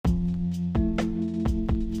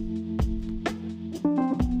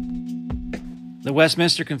The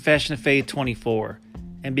Westminster Confession of Faith 24.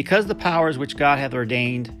 And because the powers which God hath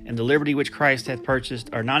ordained, and the liberty which Christ hath purchased,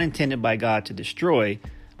 are not intended by God to destroy,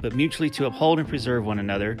 but mutually to uphold and preserve one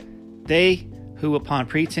another, they who upon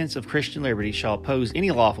pretense of Christian liberty shall oppose any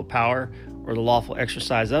lawful power, or the lawful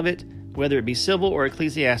exercise of it, whether it be civil or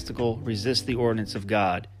ecclesiastical, resist the ordinance of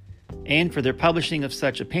God. And for their publishing of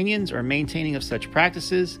such opinions, or maintaining of such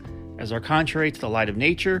practices, as are contrary to the light of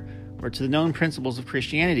nature, or to the known principles of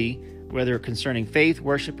Christianity, whether concerning faith,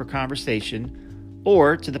 worship, or conversation,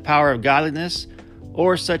 or to the power of godliness,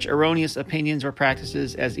 or such erroneous opinions or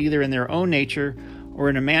practices as either in their own nature or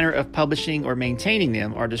in a manner of publishing or maintaining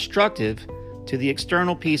them are destructive to the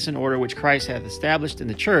external peace and order which Christ hath established in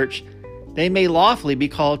the church, they may lawfully be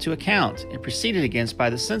called to account and proceeded against by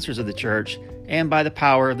the censors of the church and by the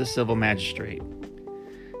power of the civil magistrate.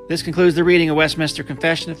 This concludes the reading of Westminster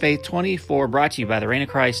Confession of Faith 24, brought to you by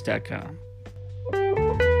thereignofchrist.com.